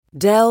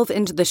Delve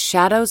into the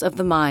shadows of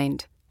the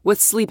mind with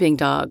Sleeping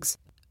Dogs,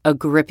 a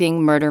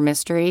gripping murder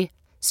mystery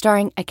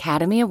starring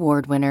Academy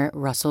Award winner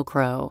Russell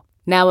Crowe.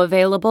 Now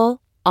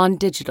available on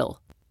digital.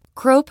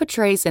 Crowe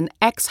portrays an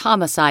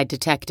ex-homicide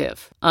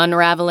detective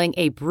unraveling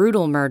a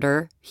brutal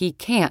murder he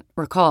can't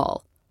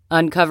recall.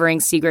 Uncovering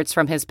secrets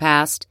from his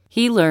past,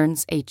 he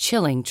learns a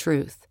chilling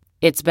truth.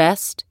 It's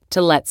best to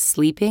let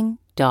sleeping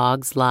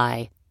dogs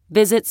lie.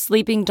 Visit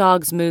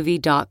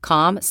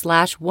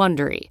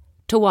sleepingdogsmovie.com/Wondery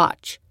to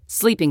watch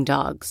Sleeping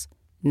Dogs,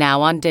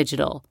 now on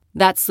digital.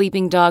 That's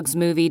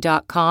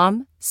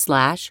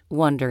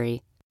sleepingdogsmovie.com/Wondery.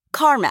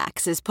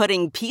 CarMax is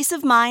putting peace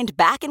of mind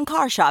back in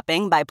car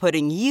shopping by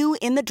putting you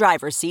in the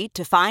driver's seat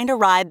to find a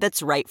ride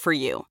that's right for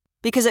you.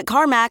 Because at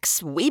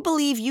CarMax, we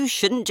believe you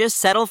shouldn't just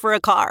settle for a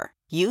car.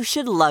 You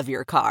should love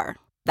your car.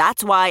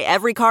 That's why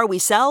every car we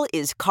sell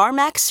is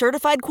CarMax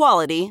certified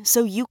quality,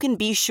 so you can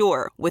be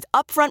sure with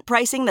upfront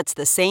pricing that's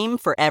the same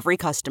for every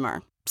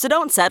customer. So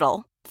don't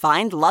settle.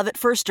 Find love at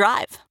first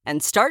drive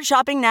and start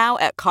shopping now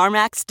at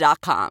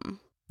CarMax.com.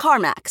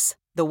 CarMax,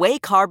 the way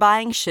car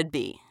buying should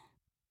be.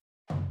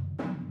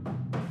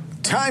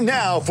 Time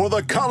now for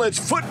the College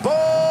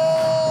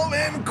Football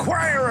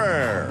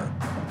Inquirer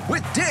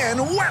with Dan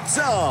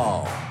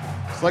Wetzel.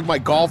 It's like my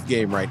golf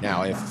game right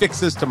now. I have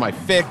fixes to my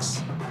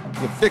fix.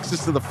 You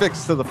fixes to the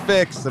fix to the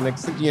fix. And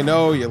next thing you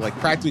know, you're like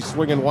practically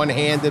swinging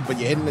one-handed, but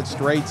you're hitting it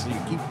straight, so you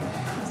keep...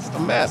 It's a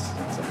mess.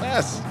 It's a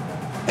mess.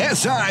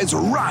 SI's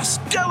Russ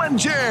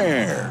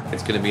Dellinger.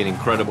 It's going to be an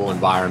incredible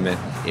environment,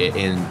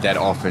 and that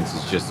offense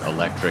is just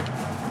electric.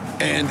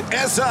 And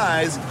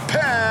SI's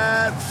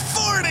Pat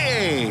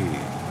Forney.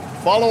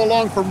 Follow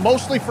along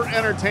mostly for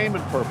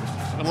entertainment purposes,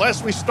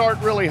 unless we start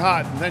really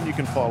hot, and then you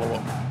can follow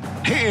up.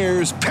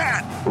 Here's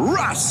Pat,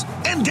 Russ,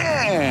 and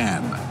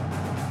Dan.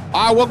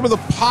 All right, welcome to the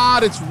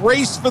pod. It's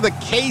Race for the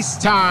Case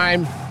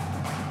time.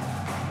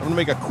 I'm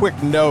going to make a quick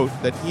note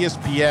that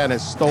ESPN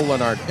has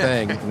stolen our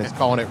thing, and it's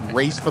calling it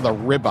Race for the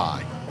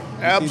Ribeye.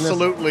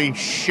 Absolutely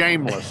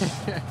shameless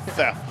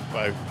theft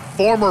by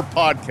former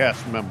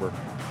podcast member.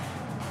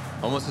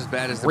 Almost as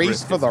bad as the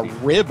Race for the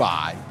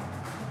Ribeye.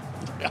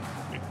 Yeah,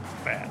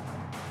 it's bad.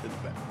 It's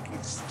bad.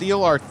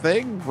 Steal our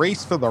thing?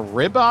 Race for the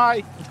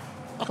Ribeye?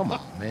 Come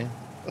on, man.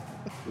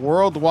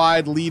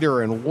 Worldwide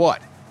leader in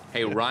what?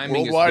 Hey,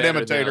 rhyming is Worldwide better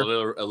imitator.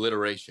 than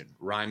alliteration.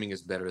 Rhyming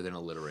is better than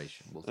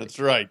alliteration. That's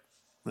right.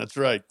 That's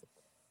right.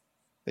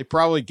 They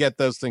probably get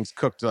those things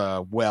cooked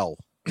well.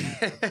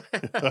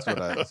 That's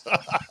what I...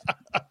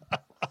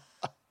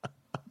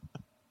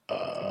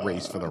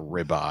 Race for the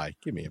Ribeye.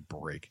 Give me a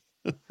break.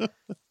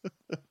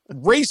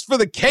 Race for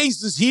the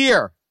Case is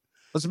here.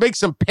 Let's make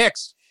some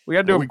picks. We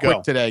got to do them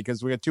quick today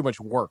because we got too much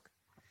work.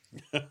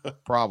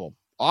 Problem.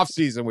 Off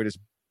season, we just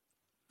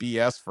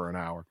BS for an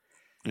hour.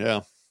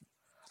 Yeah.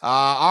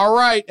 All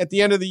right. At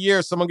the end of the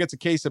year, someone gets a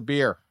case of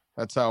beer.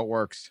 That's how it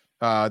works.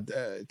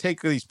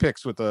 Take these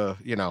picks with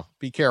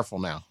be careful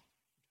now.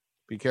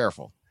 Be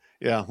careful.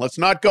 Yeah. Let's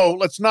not go,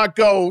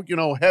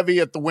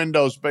 heavy at the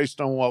windows based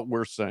on what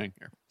we're saying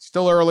here.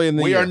 Still early in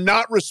the year. We are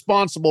not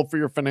responsible for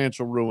your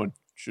financial ruin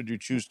should you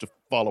choose to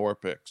follow our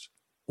picks.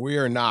 We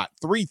are not.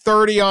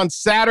 3:30 on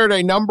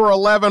Saturday, number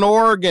 11,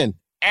 Oregon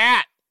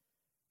at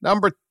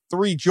number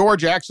 3,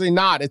 Georgia. Actually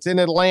not. It's in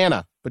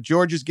Atlanta. But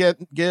Georgia's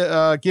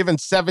given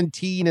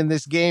 17 in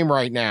this game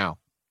right now.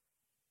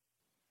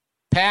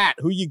 Pat,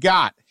 who you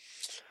got?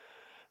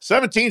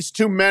 17's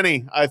too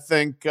many, I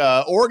think.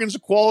 Oregon's a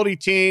quality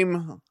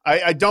team.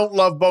 I don't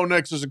love Bo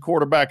Nix as a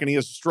quarterback, and he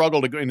has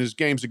struggled in his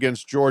games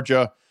against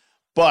Georgia.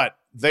 But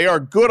they are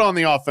good on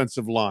the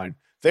offensive line.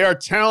 They are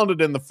talented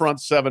in the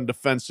front seven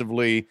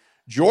defensively.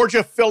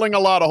 Georgia filling a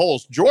lot of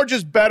holes.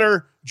 Georgia's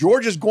better.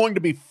 Georgia's going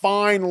to be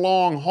fine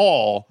long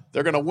haul.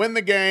 They're going to win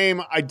the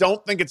game. I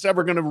don't think it's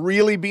ever going to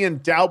really be in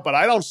doubt, but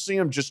I don't see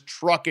them just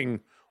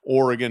trucking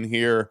Oregon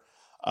here.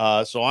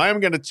 So I am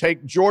going to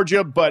take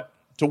Georgia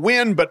to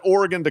win, but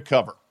Oregon to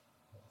cover.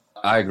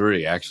 I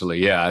agree, actually.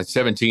 Yeah,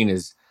 17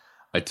 is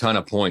a ton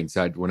of points.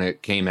 When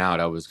it came out,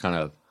 I was kind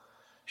of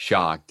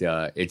shocked.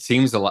 It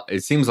seems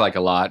like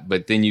a lot,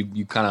 but then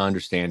you kind of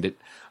understand it,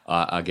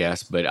 I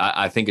guess. But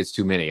I think it's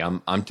too many.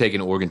 I'm taking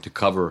Oregon to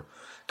cover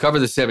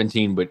the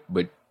 17,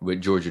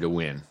 but Georgia to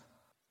win.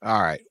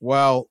 All right.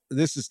 Well,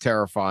 this is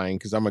terrifying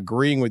because I'm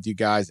agreeing with you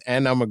guys,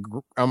 and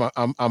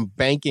I'm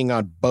banking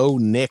on Bo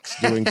Nix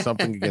doing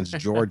something against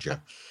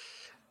Georgia.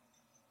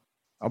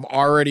 I'm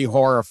already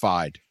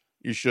horrified.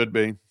 You should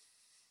be.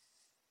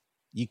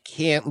 You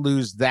can't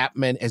lose that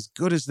many. As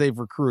good as they've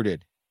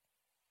recruited,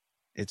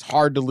 it's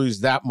hard to lose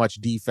that much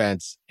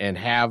defense and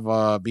have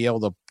be able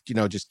to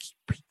just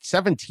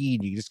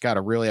 17. You just got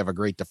to really have a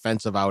great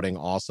defensive outing.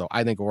 Also,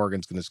 I think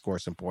Oregon's going to score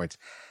some points.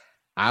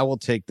 I will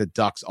take the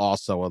Ducks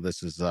also. Well,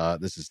 this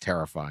is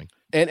terrifying.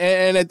 And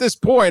at this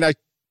point, I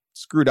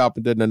screwed up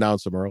and didn't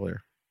announce him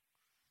earlier.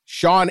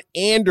 Sean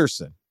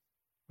Anderson.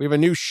 We have a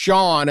new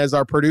Sean as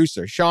our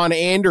producer. Sean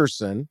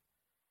Anderson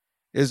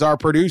is our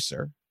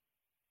producer.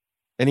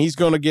 And he's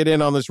going to get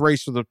in on this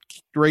race for the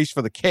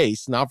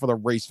case, not for the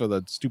race for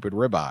the stupid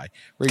ribeye.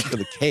 Race for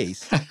the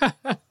case.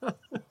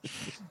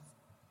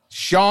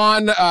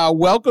 Sean,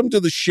 welcome to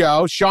the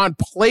show. Sean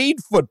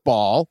played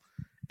football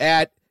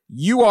at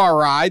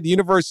URI, the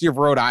University of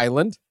Rhode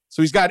Island.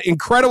 So he's got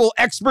incredible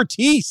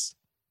expertise.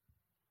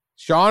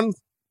 Sean,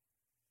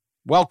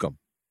 welcome.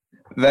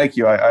 Thank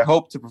you. I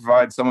hope to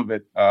provide some of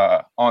it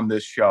on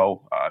this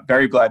show.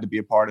 Very glad to be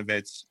a part of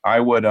it. I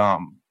would.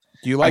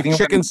 Do you like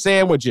chicken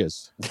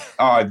sandwiches?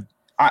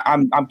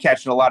 I'm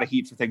catching a lot of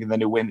heat for thinking the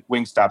new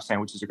Wingstop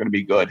sandwiches are going to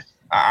be good.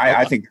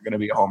 I think they're going to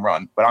be a home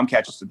run, but I'm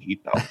catching some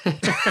heat though.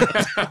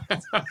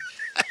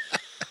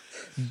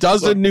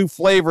 Dozen new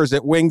flavors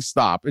at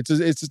Wingstop.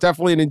 It's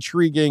definitely an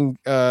intriguing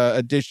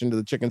addition to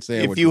the chicken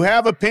sandwich. If you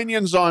have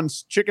opinions on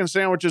chicken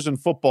sandwiches and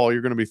football,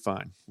 you're going to be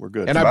fine. We're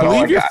good. And I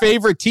believe your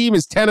favorite team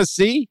is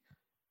Tennessee.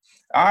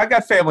 I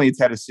got family in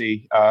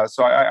Tennessee,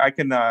 so I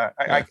can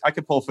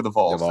pull for the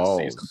Vols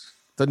this season.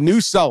 The new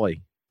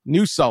Sully.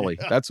 New Sully.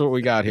 That's what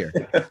we got here.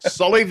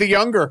 Sully the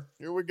Younger.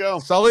 Here we go.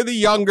 Sully the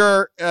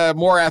Younger,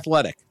 more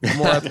athletic.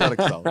 More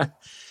athletic Sully.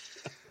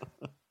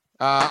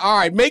 All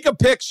right, make a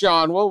pick,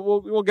 Sean.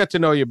 We'll get to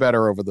know you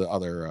better over the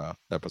other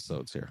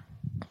episodes here.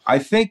 I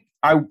think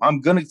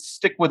I'm going to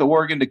stick with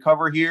Oregon to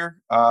cover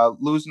here.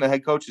 Losing the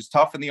head coach is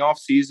tough in the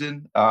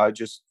offseason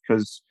just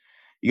because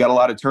you got a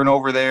lot of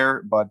turnover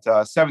there. But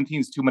 17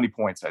 is too many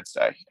points, I'd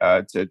say,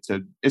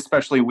 to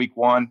especially week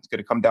one. It's going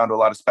to come down to a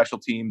lot of special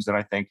teams, and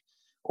I think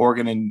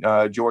Oregon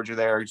and Georgia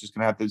there are just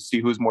going to have to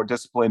see who's more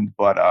disciplined.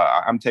 But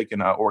I'm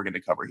taking Oregon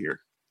to cover here.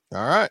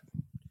 All right.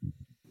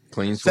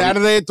 Clean sweep.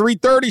 Saturday at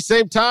 3:30,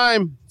 same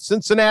time.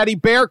 Cincinnati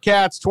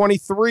Bearcats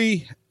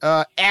 23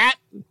 at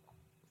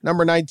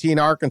number 19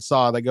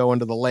 Arkansas. They go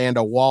into the land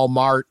of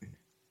Walmart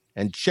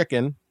and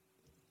chicken,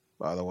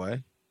 by the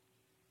way.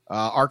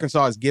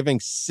 Arkansas is giving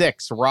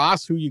 6.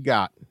 Ross, who you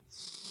got?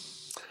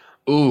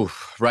 Ooh,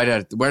 right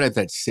at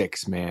that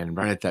 6, man.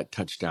 Right at that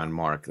touchdown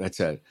mark.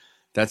 That's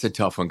a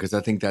tough one because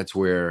I think that's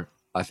where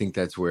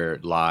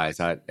it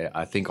lies.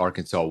 I think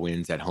Arkansas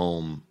wins at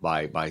home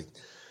by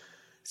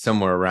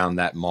somewhere around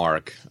that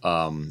mark.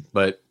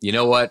 But you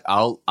know what?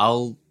 I'll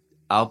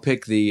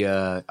pick the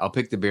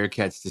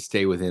Bearcats to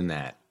stay within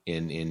that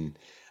and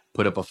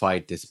put up a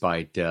fight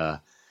despite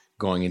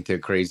going into a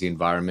crazy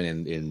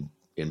environment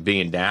and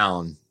being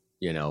down,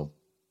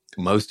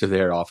 most of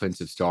their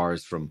offensive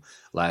stars from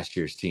last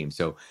year's team.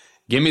 So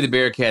give me the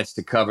Bearcats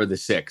to cover the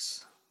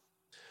 6.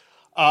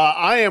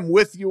 I am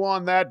with you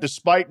on that,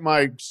 despite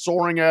my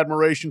soaring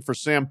admiration for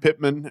Sam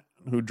Pittman,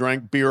 who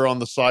drank beer on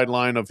the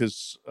sideline of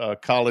his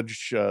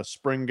college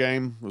spring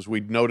game, as we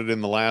noted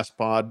in the last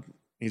pod.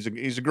 He's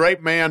a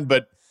great man,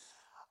 but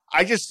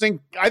I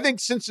think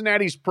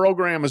Cincinnati's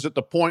program is at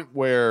the point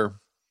where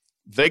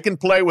they can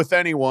play with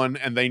anyone,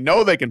 and they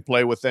know they can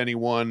play with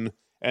anyone,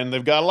 and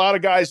they've got a lot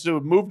of guys who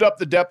have moved up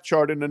the depth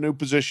chart into new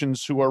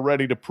positions who are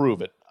ready to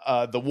prove it.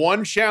 The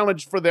one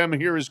challenge for them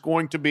here is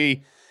going to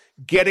be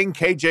getting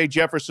KJ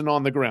Jefferson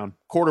on the ground,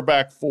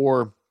 quarterback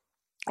for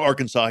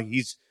Arkansas.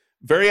 He's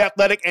very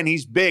athletic and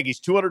he's big. He's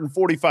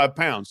 245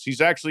 pounds.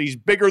 He's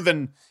bigger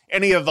than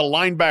any of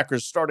the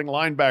starting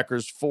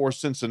linebackers for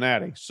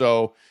Cincinnati.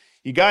 So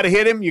you got to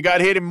hit him. You got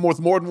to hit him with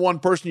more than one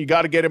person. You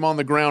got to get him on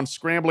the ground,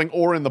 scrambling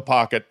or in the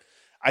pocket.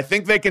 I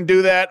think they can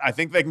do that. I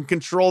think they can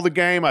control the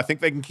game. I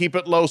think they can keep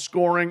it low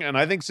scoring. And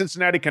I think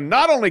Cincinnati can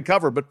not only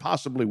cover, but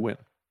possibly win.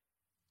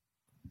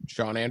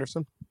 Sean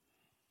Anderson?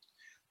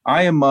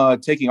 I am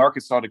taking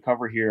Arkansas to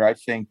cover here. I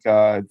think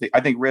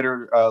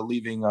Ritter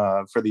leaving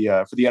for the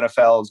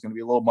NFL is going to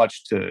be a little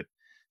much to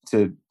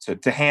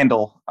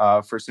handle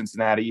for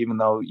Cincinnati. Even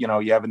though you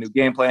have a new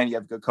game plan, you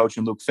have good coach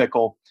in Luke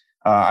Fickell.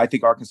 I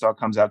think Arkansas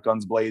comes out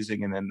guns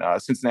blazing, and then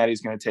Cincinnati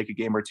is going to take a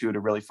game or two to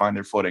really find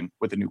their footing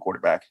with a new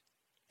quarterback.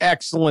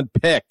 Excellent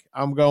pick.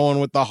 I'm going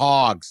with the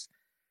Hogs.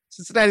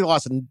 Cincinnati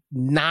lost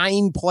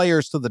 9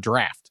 players to the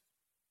draft.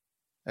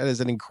 That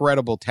is an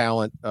incredible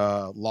talent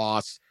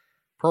loss.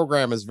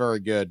 Program is very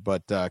good,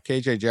 but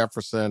KJ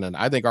Jefferson, and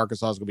I think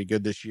Arkansas is going to be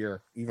good this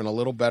year, even a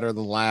little better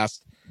than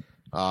last.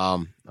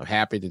 I'm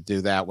happy to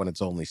do that when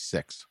it's only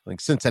 6. I think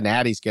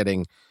Cincinnati's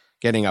getting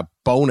a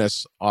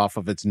bonus off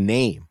of its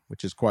name,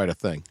 which is quite a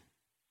thing.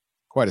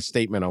 Quite a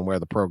statement on where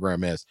the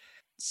program is.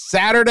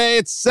 Saturday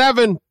at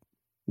 7,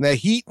 the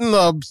heat and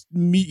the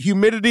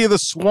humidity of the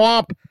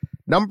swamp.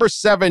 Number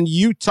 7,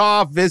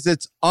 Utah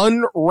visits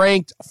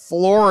unranked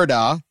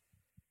Florida.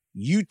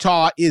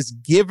 Utah is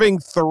giving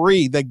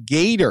 3. The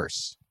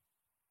Gators.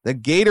 The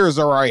Gators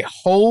are a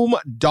home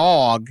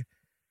dog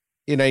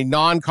in a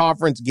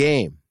non-conference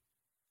game.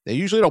 They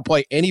usually don't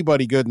play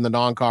anybody good in the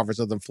non-conference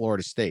other than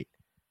Florida State.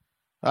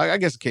 I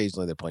guess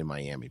occasionally they play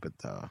Miami, but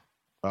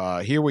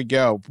here we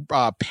go.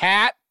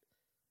 Pat,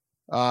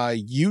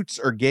 Utes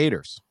or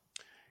Gators?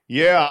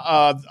 Yeah,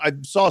 I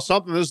saw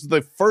something. This is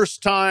the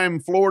first time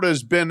Florida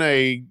has been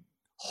a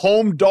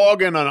home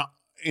dog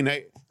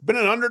been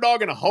an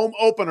underdog in a home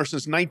opener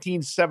since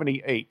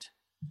 1978.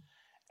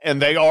 And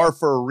they are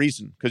for a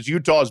reason, because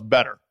Utah is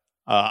better.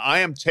 I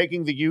am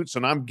taking the Utes,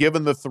 and I'm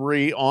giving the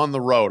 3 on the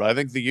road. I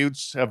think the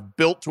Utes have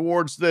built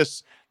towards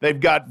this. They've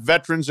got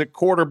veterans at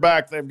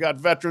quarterback. They've got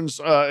veterans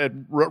at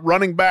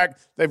running back.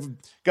 They've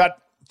got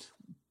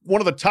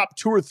one of the top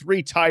 2 or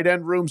 3 tight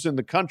end rooms in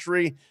the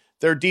country.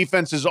 Their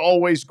defense is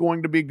always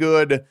going to be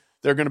good.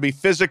 They're going to be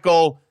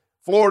physical.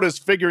 Florida's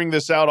figuring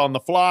this out on the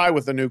fly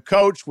with a new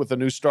coach, with a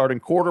new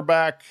starting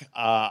quarterback.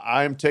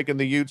 I'm taking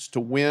the Utes to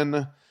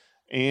win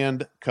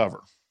and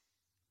cover.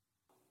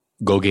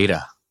 Go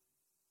Gator.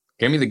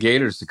 Give me the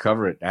Gators to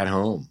cover it at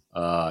home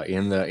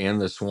in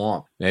the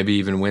swamp. Maybe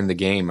even win the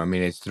game. I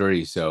mean, it's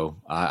 3, so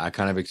I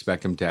kind of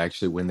expect them to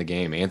actually win the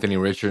game. Anthony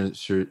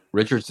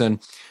Richardson,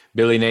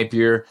 Billy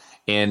Napier,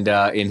 and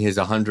in his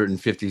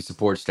 150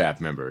 support staff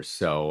members.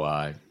 So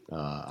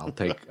I'll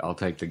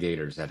take the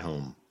Gators at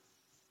home.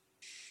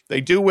 They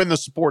do win the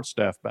support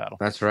staff battle.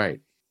 That's right.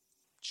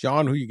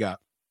 Sean, who you got?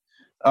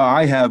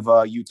 I have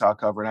Utah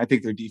covering. I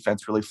think their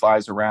defense really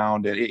flies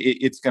around.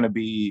 It's going to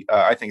be.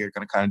 I think they're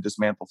going to kind of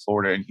dismantle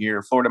Florida in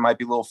here. Florida might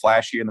be a little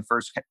flashy in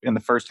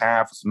the first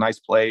half with some nice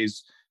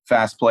plays,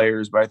 fast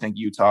players, but I think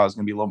Utah is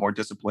going to be a little more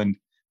disciplined,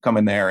 come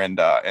in there and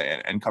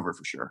cover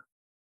for sure.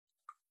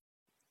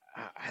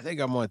 I think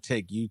I'm going to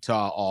take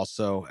Utah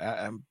also.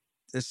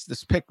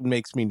 This pick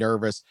makes me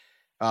nervous.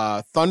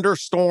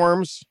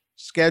 Thunderstorms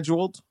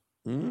scheduled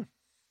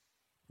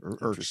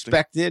or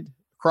expected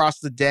across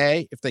the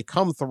day. If they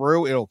come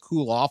through, it'll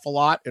cool off a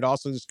lot. It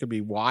also just could be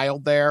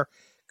wild there.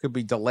 Could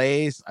be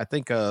delays. I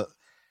think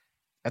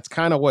that's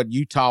kind of what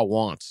Utah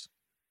wants,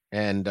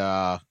 and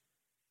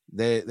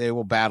they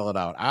will battle it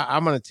out.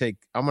 I'm gonna take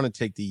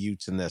the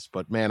Utes in this,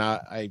 but man,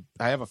 I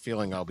have a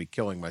feeling I'll be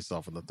killing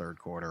myself in the third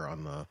quarter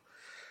on the.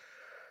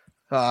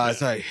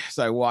 As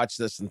I watch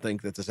this and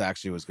think that this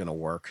actually was going to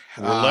work.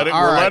 We're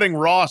letting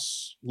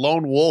Ross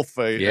lone wolf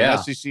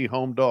an SEC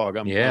home dog.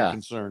 I'm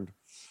concerned.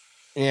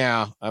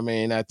 Yeah, I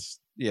mean I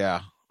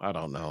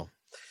don't know.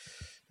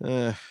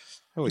 I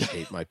always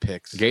hate my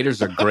picks.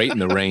 Gators are great in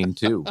the rain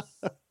too.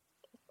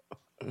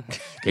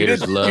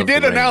 Gators love. You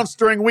did announce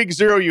during week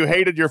 0 you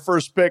hated your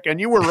first pick, and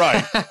you were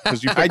right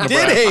because you picked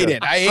Nebraska. Did hate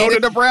it. I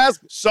hated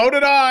Nebraska. So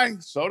did I.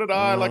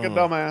 Like a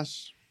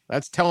dumbass.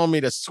 That's telling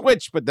me to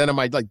switch, but then am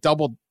I like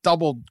double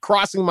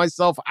crossing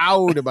myself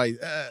out? Am I?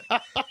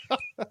 I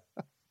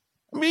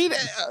mean,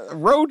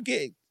 road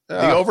game. The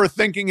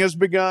overthinking has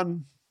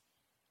begun.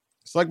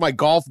 It's like my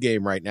golf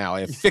game right now.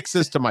 I have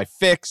fixes to my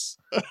fix.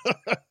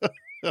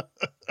 You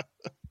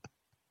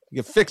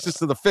get fixes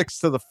to the fix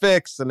to the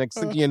fix, and next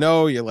thing you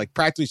know, you're like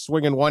practically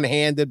swinging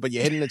one-handed, but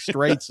you're hitting it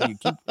straight. So you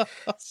keep.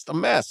 It's a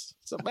mess.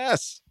 It's a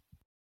mess.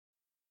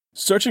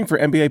 Searching for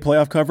NBA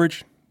playoff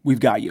coverage? We've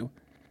got you.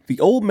 The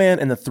Old Man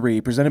and the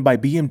Three, presented by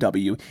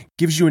BMW,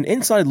 gives you an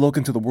inside look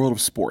into the world of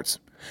sports.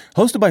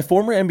 Hosted by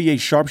former NBA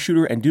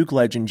sharpshooter and Duke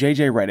legend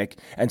J.J. Redick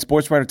and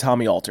sports writer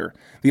Tommy Alter,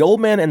 The Old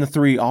Man and the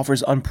Three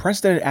offers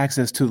unprecedented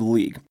access to the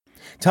league.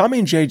 Tommy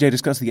and J.J.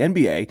 discuss the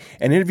NBA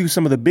and interview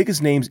some of the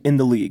biggest names in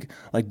the league,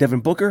 like Devin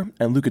Booker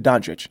and Luka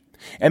Doncic.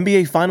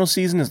 NBA final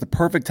season is the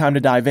perfect time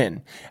to dive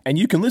in, and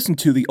you can listen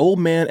to The Old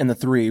Man and the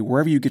Three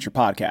wherever you get your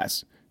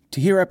podcasts.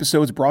 To hear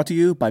episodes brought to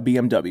you by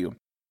BMW.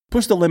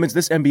 Push the limits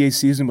this NBA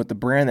season with the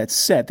brand that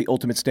set the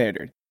ultimate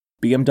standard.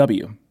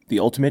 BMW, the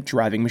ultimate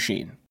driving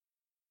machine.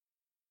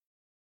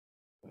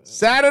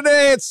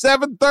 Saturday at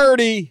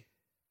 7:30,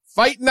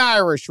 Fighting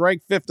Irish,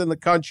 ranked 5th in the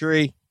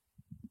country,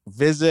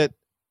 visit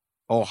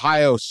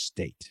Ohio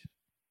State,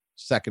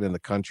 2nd in the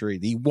country.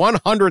 The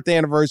 100th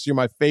anniversary of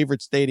my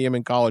favorite stadium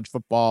in college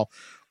football,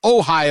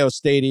 Ohio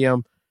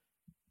Stadium.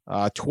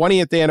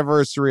 20th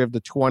anniversary of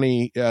the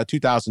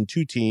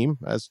 2002 team,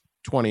 as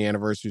 20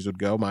 anniversaries would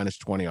go, minus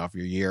 20 off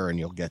your year, and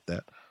you'll get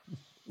that.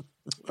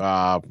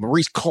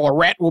 Maurice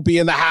Clarett will be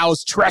in the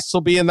house. Tress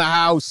will be in the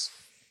house.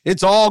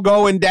 It's all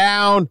going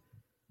down.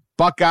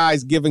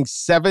 Buckeyes giving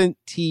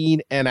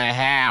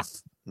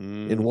 17.5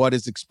 in what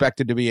is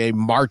expected to be a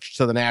march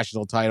to the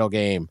national title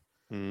game.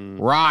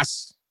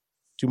 Ross,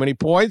 too many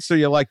points, or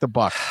you like the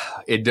Bucs?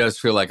 It does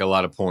feel like a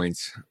lot of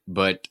points,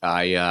 but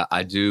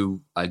I do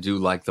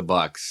like the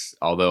Bucs,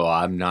 although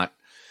I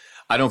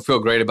don't feel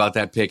great about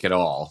that pick at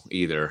all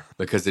either,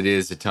 because it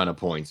is a ton of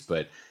points.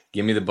 But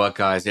give me the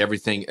Buckeyes.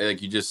 Everything,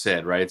 like you just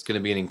said, right? It's going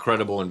to be an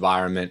incredible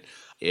environment,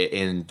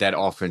 and that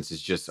offense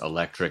is just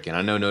electric. And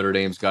I know Notre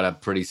Dame's got a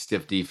pretty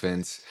stiff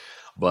defense,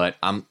 but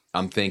I'm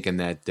thinking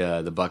that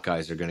the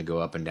Buckeyes are going to go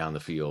up and down the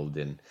field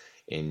and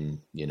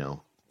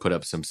put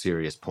up some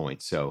serious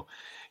points. So,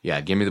 yeah,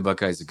 give me the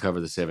Buckeyes to cover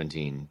the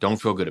 17. Don't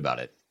feel good about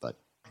it, but.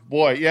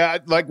 Boy, yeah,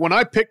 like when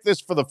I picked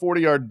this for the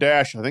 40-yard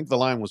dash, I think the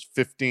line was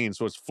 15,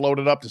 so it's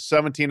floated up to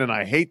 17, and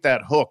I hate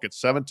that hook. It's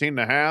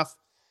 17.5,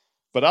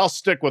 but I'll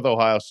stick with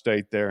Ohio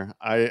State there.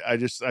 I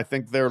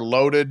think they're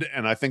loaded,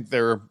 and I think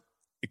they're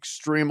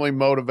extremely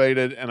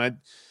motivated. And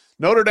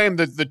Notre Dame,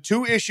 the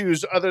two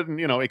issues other than,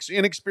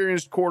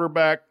 inexperienced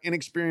quarterback,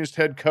 inexperienced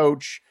head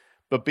coach,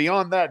 but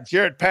beyond that,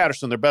 Jarrett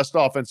Patterson, their best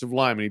offensive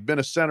lineman. He's been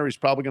a center. He's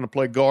probably going to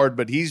play guard,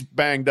 but he's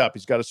banged up.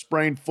 He's got a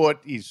sprained foot.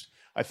 He's,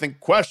 I think,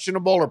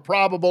 questionable or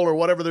probable or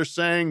whatever they're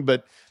saying,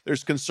 but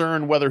there's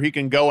concern whether he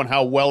can go and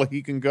how well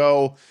he can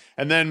go.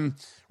 And then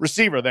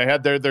receiver, they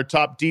had their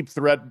top deep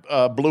threat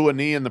blew a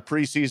knee in the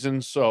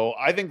preseason. So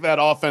I think that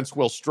offense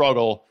will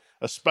struggle,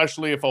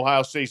 especially if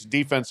Ohio State's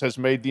defense has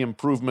made the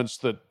improvements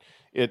that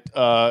it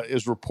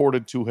is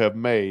reported to have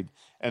made.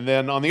 And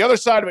then on the other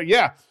side of it,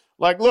 yeah,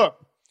 like,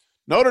 look,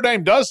 Notre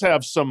Dame does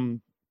have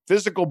some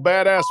physical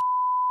badass,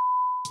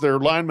 their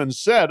linemen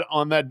said,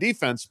 on that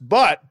defense,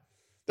 but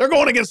they're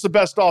going against the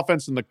best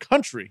offense in the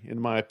country, in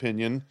my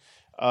opinion,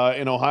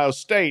 in Ohio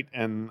State.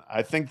 And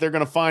I think they're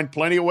going to find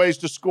plenty of ways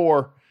to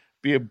score,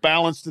 be a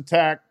balanced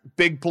attack,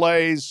 big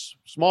plays,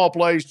 small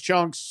plays,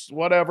 chunks,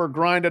 whatever,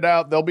 grind it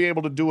out. They'll be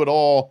able to do it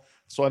all.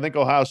 So I think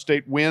Ohio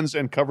State wins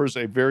and covers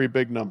a very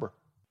big number.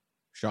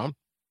 Sean?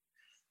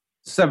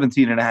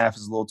 17.5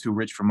 is a little too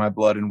rich for my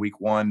blood in week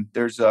one.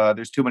 There's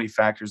too many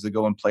factors that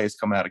go in place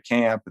coming out of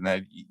camp, and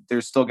then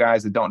there's still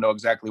guys that don't know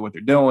exactly what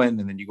they're doing.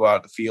 And then you go out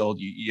of the field,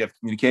 you have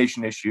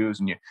communication issues,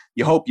 and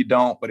you hope you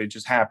don't, but it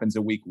just happens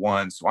in week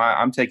one. So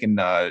I'm taking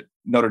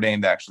Notre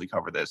Dame to actually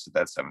cover this at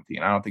that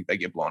 17. I don't think they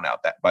get blown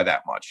out by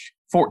that much.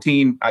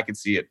 14, I can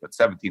see it, but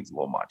 17 is a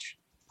little much.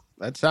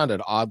 That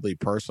sounded oddly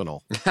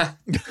personal. Is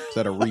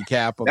that a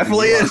recap of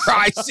Definitely the is.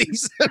 high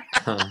season?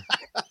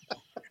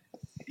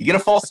 You get a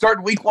false start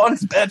in week one,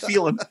 it's a bad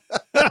feeling.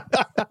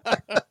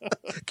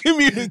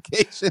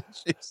 Communication.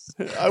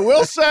 I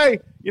will say,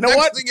 you know Next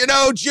what? thing you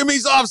know,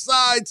 Jimmy's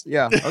offsides.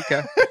 Yeah,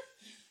 okay.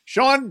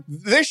 Sean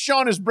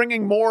is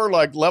bringing more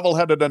like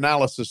level-headed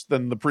analysis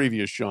than the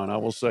previous Sean. I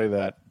will say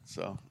that.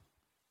 So,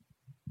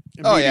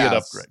 immediate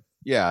upgrade.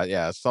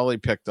 Yeah. Sully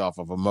picked off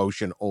of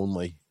emotion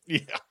only.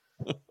 Yeah.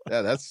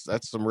 Yeah, that's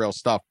some real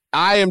stuff.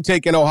 I am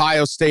taking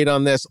Ohio State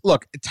on this.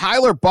 Look,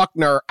 Tyler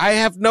Buchner, I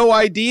have no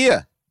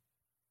idea.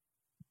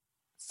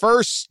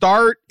 First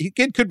start,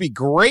 kid could be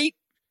great.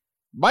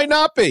 Might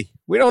not be.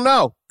 We don't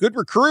know. Good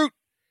recruit.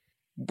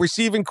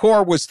 Receiving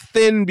core was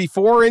thin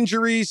before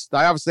injuries. They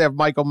obviously have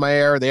Michael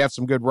Mayer. They have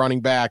some good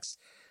running backs.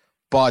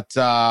 But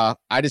I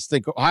just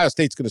think Ohio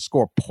State's going to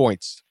score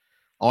points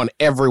on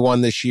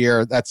everyone this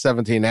year. That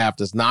 17.5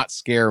 does not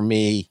scare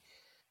me.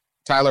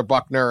 Tyler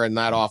Buchner and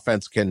that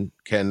offense can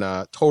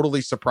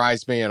totally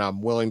surprise me, and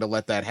I'm willing to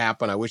let that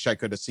happen. I wish I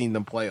could have seen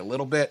them play a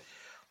little bit,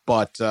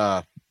 but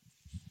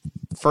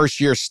first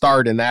year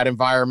start in that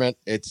environment,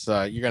 it's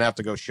you're going to have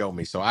to go show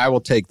me. So I will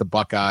take the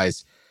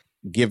Buckeyes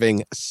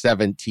giving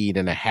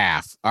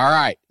 17.5. All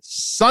right.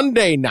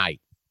 Sunday night,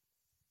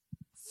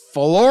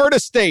 Florida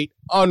State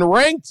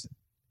unranked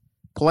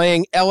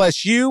playing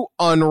LSU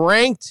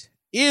unranked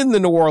in the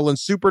New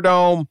Orleans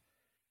Superdome.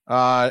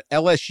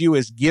 LSU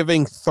is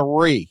giving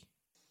 3.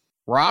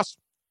 Ross?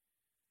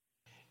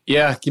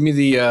 Yeah, give me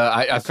the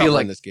I feel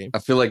like this game. I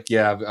feel like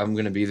I'm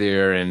going to be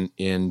there,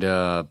 and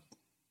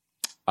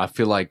I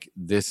feel like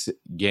this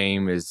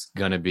game is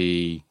going to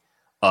be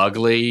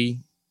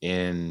ugly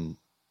and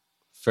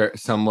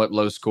somewhat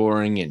low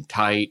scoring and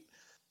tight.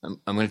 I'm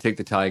going to take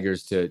the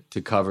Tigers to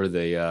cover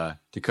the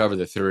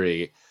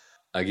 3.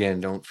 Again,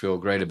 don't feel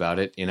great about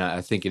it, and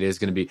I think it is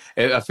going to be.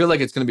 I feel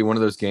like it's going to be one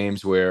of those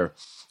games where,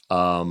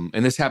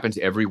 and this happens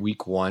every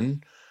week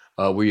one,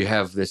 where you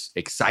have this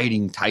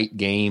exciting tight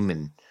game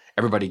and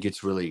everybody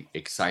gets really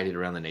excited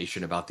around the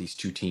nation about these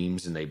two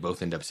teams, and they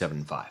both end up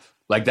 7-5.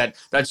 Like that.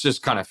 That's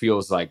just kind of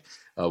feels like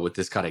what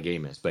this kind of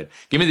game is. But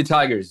give me the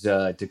Tigers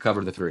to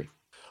cover the 3.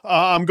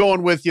 I'm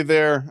going with you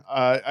there.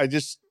 I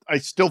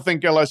still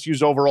think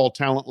LSU's overall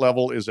talent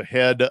level is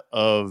ahead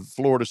of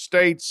Florida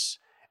State's,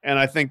 and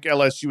I think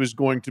LSU is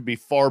going to be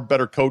far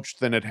better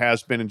coached than it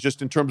has been, and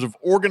just in terms of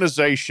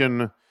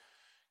organization,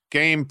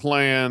 game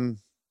plan,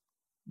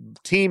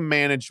 team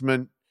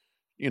management,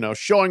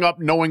 showing up,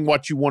 knowing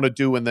what you want to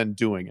do, and then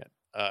doing it.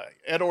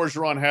 Ed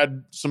Orgeron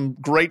had some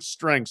great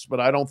strengths, but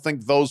I don't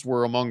think those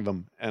were among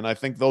them. And I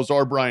think those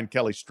are Brian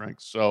Kelly's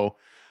strengths. So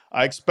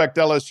I expect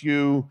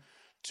LSU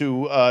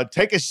to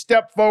take a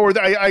step forward.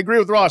 I agree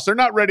with Ross. They're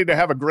not ready to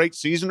have a great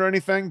season or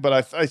anything,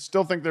 but I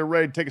still think they're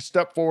ready to take a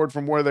step forward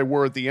from where they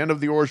were at the end of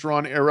the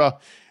Orgeron era.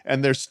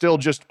 And they're still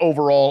just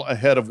overall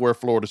ahead of where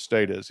Florida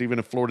State is, even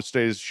if Florida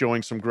State is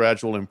showing some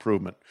gradual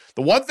improvement.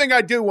 The one thing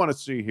I do want to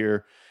see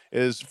here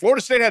is Florida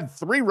State had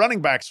 3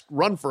 running backs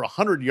run for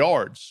 100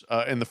 yards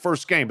in the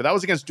first game, but that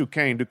was against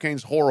Duquesne.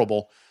 Duquesne's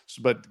horrible.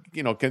 But,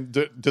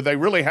 do they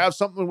really have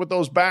something with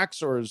those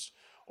backs, or is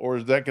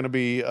that going to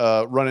be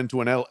run into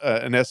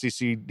an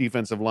SEC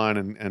defensive line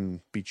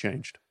and be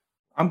changed?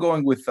 I'm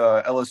going with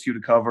LSU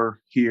to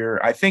cover here.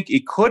 I think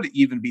it could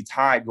even be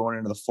tied going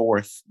into the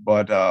 4th,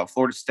 but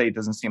Florida State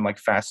doesn't seem like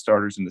fast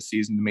starters in the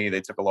season to me. They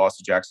took a loss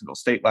to Jacksonville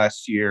State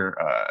last year,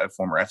 a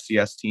former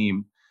FCS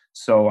team.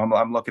 So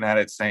I'm looking at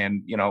it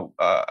saying,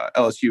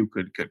 LSU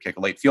could kick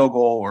a late field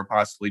goal or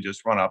possibly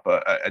just run up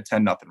a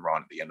 10-0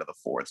 run at the end of the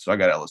 4th. So I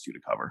got LSU to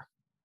cover.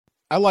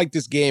 I like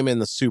this game in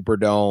the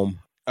Superdome.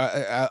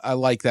 I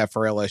like that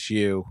for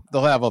LSU.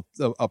 They'll have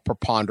a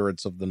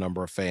preponderance of the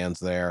number of fans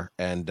there.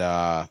 And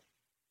I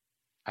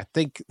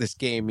think this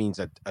game means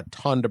a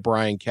ton to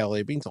Brian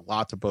Kelly. It means a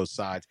lot to both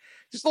sides.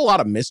 Just a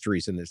lot of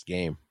mysteries in this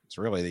game. It's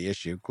really the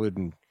issue,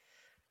 including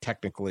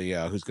technically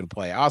who's going to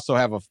play. I also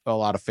have a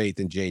lot of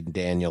faith in Jaden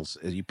Daniels.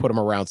 You put him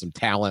around some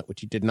talent,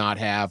 which he did not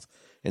have,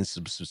 and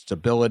some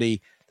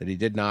stability that he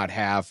did not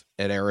have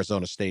at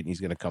Arizona State, and he's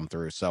going to come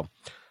through. So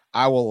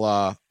I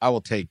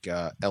will take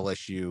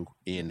LSU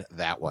in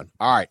that one.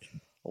 All right.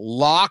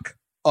 Lock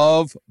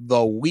of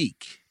the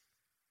week.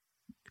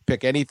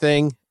 Pick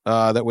anything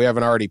that we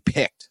haven't already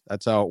picked.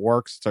 That's how it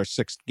works. It's our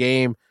 6th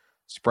game.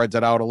 Spreads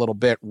it out a little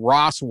bit.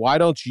 Ross, why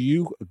don't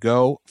you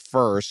go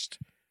first?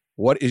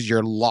 What is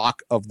your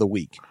lock of the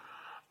week?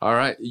 All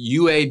right.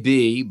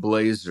 UAB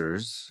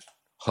Blazers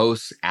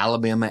hosts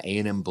Alabama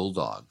A&M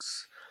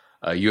Bulldogs.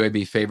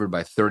 UAB favored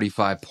by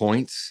 35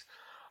 points.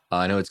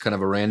 I know it's kind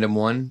of a random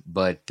one,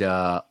 but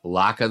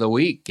lock of the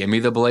week. Give me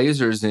the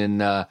Blazers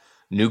in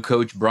new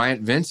coach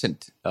Bryant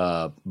Vincent.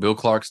 Bill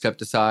Clark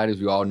stepped aside,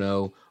 as we all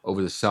know,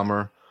 over the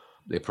summer.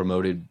 They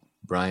promoted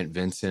Bryant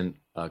Vincent,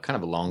 kind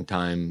of a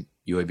longtime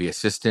UAB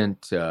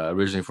assistant,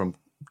 originally from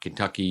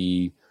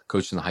Kentucky,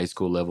 coached in the high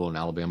school level in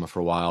Alabama for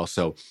a while.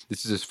 So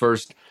this is his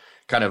first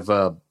kind of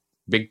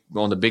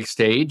on the big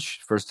stage,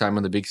 first time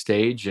on the big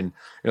stage. And,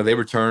 they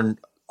returned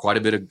quite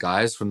a bit of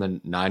guys from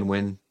the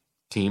 9-win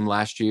team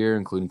last year,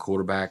 including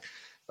quarterback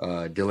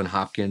Dylan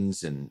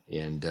Hopkins and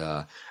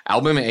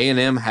Alabama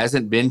A&M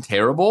hasn't been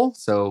terrible.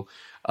 So,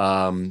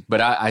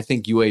 but I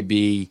think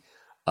UAB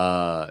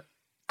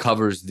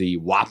covers the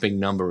whopping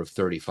number of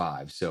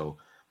 35. So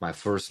my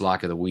first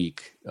lock of the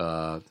week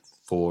for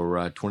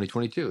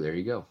 2022. There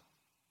you go.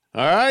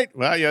 All right.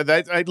 Well, yeah,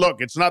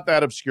 look, it's not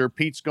that obscure.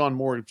 Pete's gone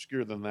more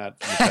obscure than that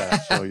in the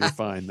past, so you're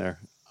fine there.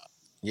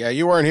 Yeah,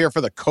 you weren't here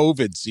for the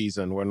COVID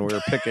season when we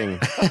were picking.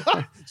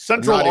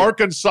 Central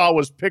Arkansas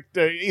was picked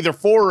either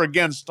for or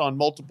against on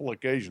multiple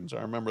occasions.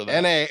 I remember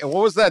that.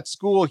 What was that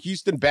school,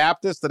 Houston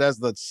Baptist, that has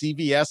the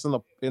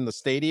CVS in the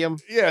stadium?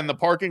 Yeah, in the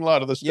parking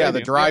lot of the stadium. Yeah,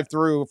 the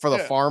drive-through for the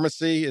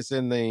pharmacy is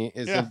in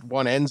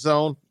one end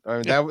zone.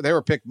 I mean, they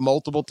were picked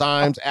multiple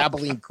times.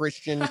 Abilene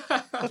Christian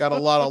got a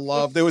lot of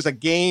love. There was a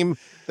game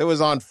that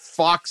was on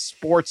Fox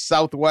Sports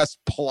Southwest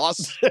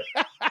Plus,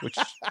 which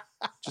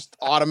just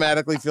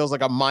automatically feels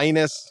like a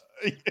minus.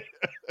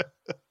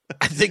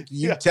 I think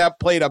UTEP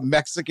played a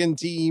Mexican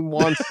team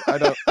once.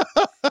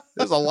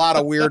 There's a lot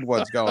of weird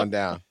ones going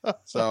down.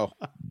 So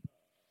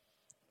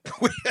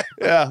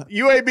yeah,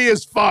 UAB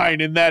is fine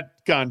in that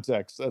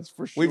context. That's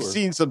for sure. We've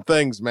seen some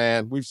things,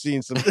 man. We've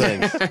seen some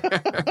things.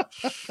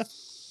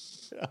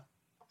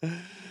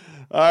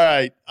 All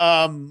right.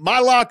 My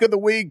lock of the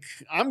week,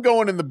 I'm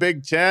going in the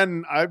Big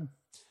Ten.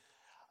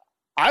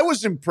 I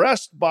was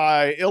impressed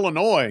by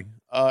Illinois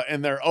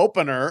in their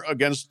opener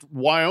against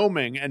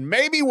Wyoming. And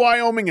maybe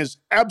Wyoming is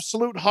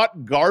absolute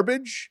hot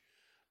garbage,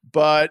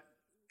 but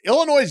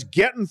Illinois is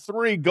getting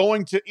 3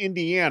 going to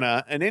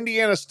Indiana, and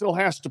Indiana still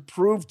has to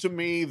prove to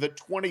me that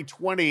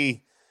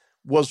 2020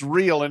 was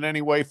real in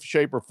any way,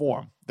 shape, or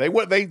form. They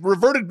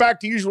reverted back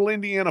to usual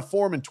Indiana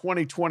form in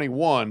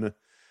 2021.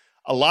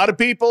 A lot of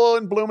people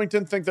in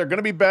Bloomington think they're going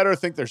to be better,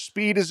 think their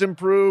speed has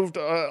improved,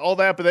 all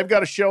that, but they've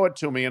got to show it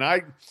to me.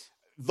 And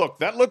look,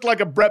 that looked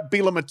like a Brett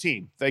Bielema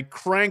team. They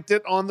cranked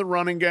it on the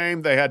running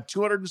game. They had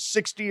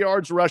 260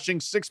 yards rushing,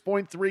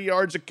 6.3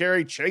 yards a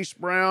carry. Chase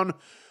Brown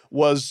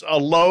was a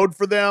load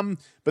for them.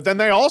 But then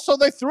they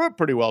threw it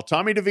pretty well.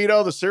 Tommy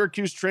DeVito, the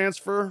Syracuse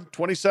transfer,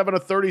 27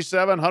 of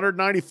 37,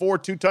 194,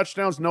 2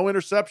 touchdowns, no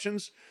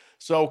interceptions.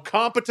 So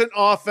competent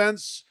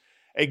offense.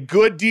 A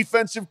good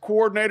defensive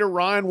coordinator,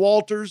 Ryan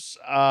Walters,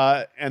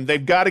 and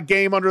they've got a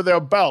game under their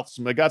belts.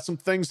 And they got some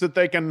things that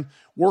they can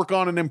work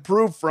on and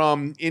improve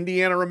from.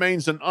 Indiana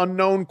remains an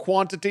unknown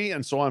quantity,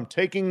 and so I'm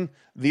taking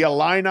the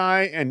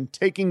Illini and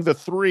taking the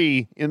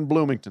 3 in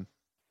Bloomington.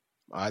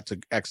 That's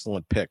an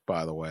excellent pick,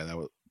 by the way.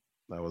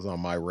 That was on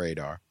my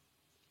radar.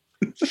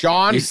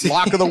 Sean,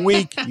 lock of the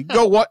week. You can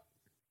go what?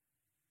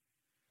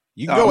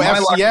 You can go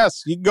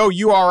FCS. You can go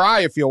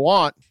URI if you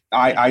want.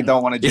 I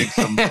don't want to jinx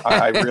them.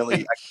 I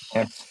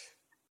can't.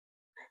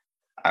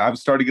 I'm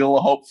starting to get a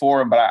little hope for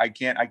them, but I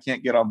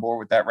can't get on board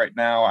with that right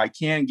now. I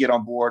can get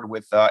on board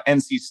with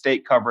NC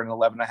State covering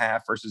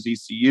 11.5 versus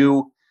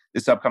ECU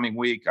this upcoming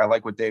week. I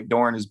like what Dave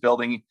Doran is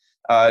building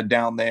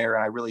down there,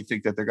 and I really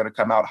think that they're going to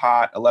come out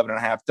hot.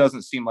 11.5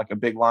 doesn't seem like a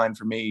big line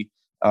for me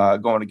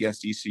going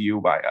against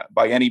ECU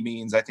by any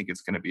means. I think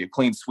it's going to be a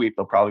clean sweep.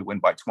 They'll probably win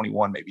by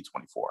 21, maybe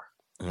 24.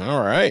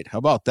 All right. How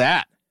about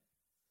that?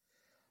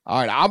 All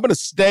right. I'm going to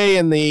stay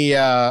in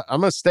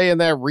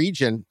that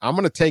region. I'm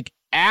going to take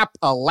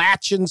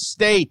Appalachian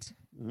State.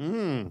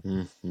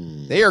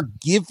 Mm-hmm. They are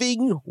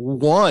giving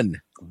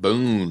 1.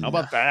 Boom. How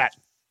about that?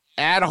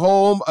 At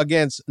home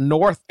against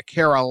North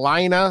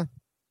Carolina.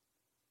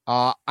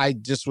 I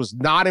just was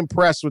not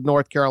impressed with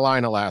North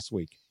Carolina last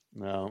week.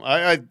 No,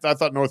 I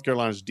thought North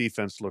Carolina's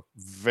defense looked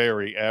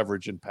very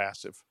average and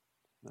passive.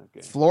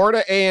 Okay.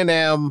 Florida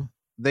A&M,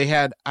 they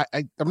had,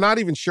 I'm not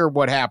even sure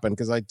what happened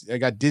because I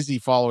got dizzy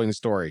following the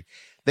story.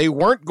 They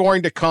weren't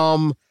going to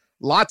come.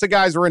 Lots of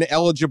guys were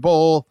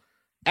ineligible.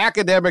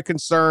 Academic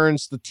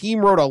concerns. The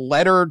team wrote a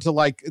letter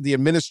to the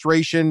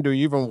administration. Do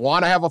you even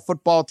want to have a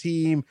football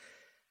team?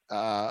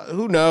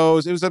 Who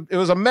knows? It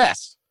was a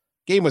mess.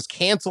 Game was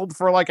canceled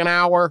for an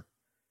hour.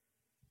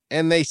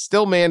 And they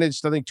still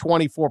managed, I think,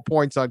 24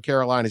 points on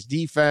Carolina's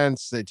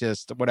defense. They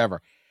just,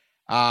 whatever.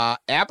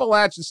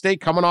 Appalachian State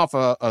coming off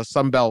a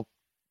Sun Belt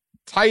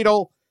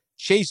title.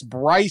 Chase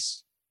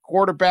Bryce,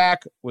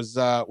 quarterback, was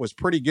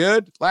pretty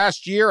good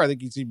last year. I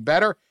think he's even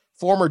better.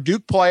 former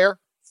Duke player,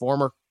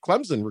 former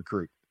Clemson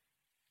recruit.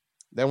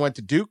 Then went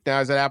to Duke. Now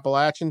he's at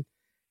Appalachian.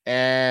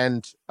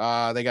 And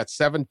they got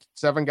seven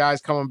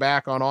guys coming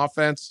back on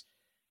offense.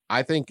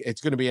 I think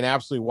it's going to be an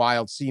absolutely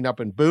wild scene up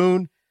in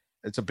Boone.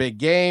 It's a big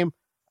game.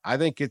 I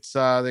think it's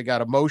they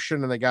got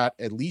emotion, and they got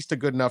at least a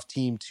good enough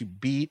team to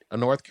beat a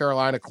North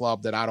Carolina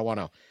club that I don't want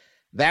to.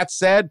 That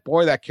said,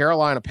 boy, that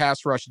Carolina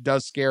pass rush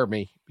does scare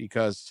me,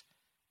 because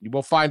you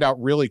will find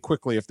out really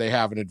quickly if they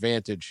have an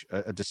advantage,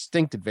 a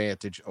distinct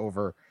advantage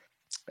over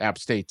App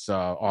State's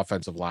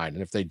offensive line.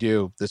 And if they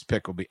do, this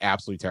pick will be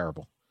absolutely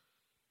terrible.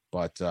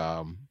 But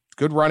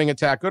good running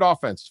attack, good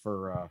offense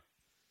for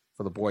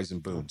the boys in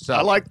Boone. So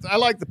I like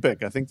the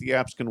pick. I think the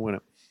Apps can win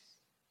it.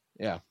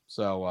 Yeah.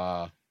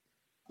 So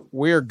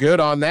we're good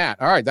on that.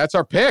 All right, that's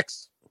our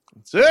picks.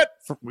 That's it.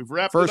 We've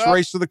wrapped First it up.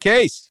 race to the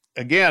case.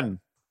 Again,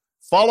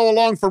 follow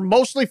along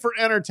mostly for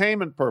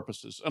entertainment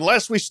purposes,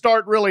 unless we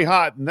start really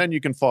hot, and then you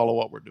can follow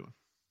what we're doing.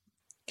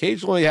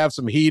 Occasionally have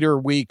some heater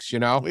weeks,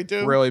 We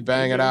do. Really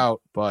bang it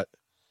out. But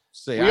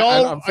see,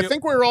 I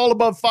think we were all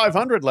above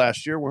 500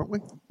 last year, weren't we?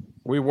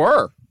 We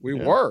were.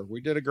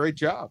 We did a great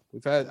job.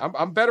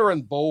 I'm better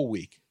in bowl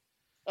week.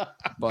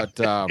 But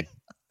I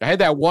had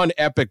that one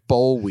epic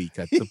bowl week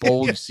at the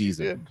bowl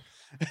season.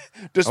 Yeah.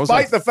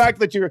 Despite the fact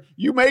that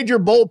you made your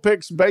bowl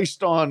picks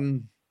based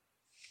on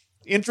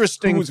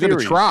interesting who's going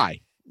to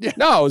try. Yeah.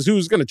 No, it was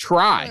who's going to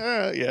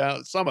try. Yeah,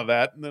 some of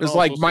that. It's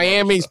like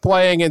Miami's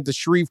playing at the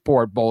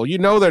Shreveport Bowl.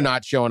 They're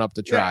not showing up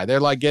to try. Yeah. They're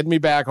like, get me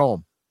back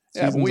home.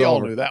 Yeah, we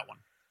all knew that one.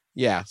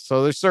 Yeah,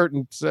 so there's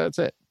that's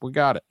it. We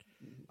got it.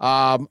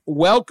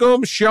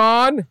 Welcome,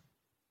 Sean.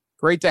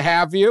 Great to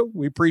have you.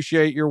 We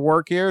appreciate your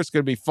work here. It's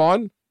going to be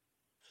fun.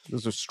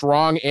 Those are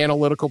strong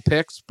analytical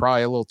picks.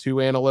 Probably a little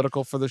too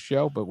analytical for the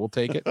show, but we'll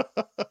take it.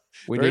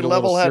 We Very need a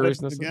little level-headed.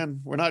 seriousness.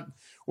 Again, we're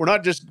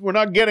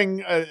not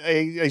getting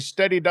a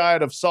steady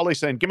diet of Sully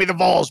saying, "Give me the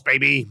Vols,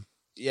 baby."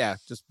 Yeah,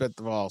 just bet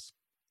the Vols.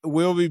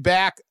 We'll be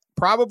back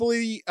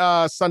probably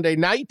Sunday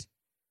night,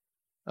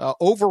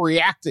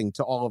 overreacting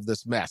to all of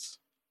this mess.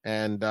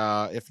 And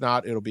if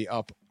not, it'll be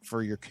up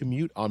for your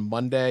commute on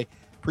Monday.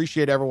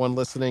 Appreciate everyone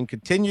listening.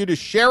 Continue to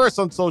share us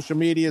on social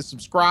media,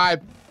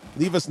 subscribe,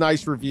 leave us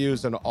nice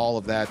reviews and all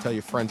of that. Tell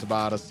your friends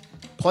about us.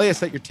 Play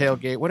us at your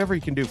tailgate, whatever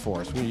you can do for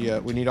us.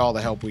 We need all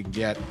the help we can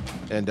get.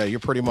 And you're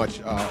pretty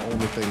much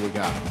only thing we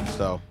got.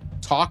 So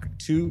talk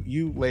to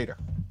you later.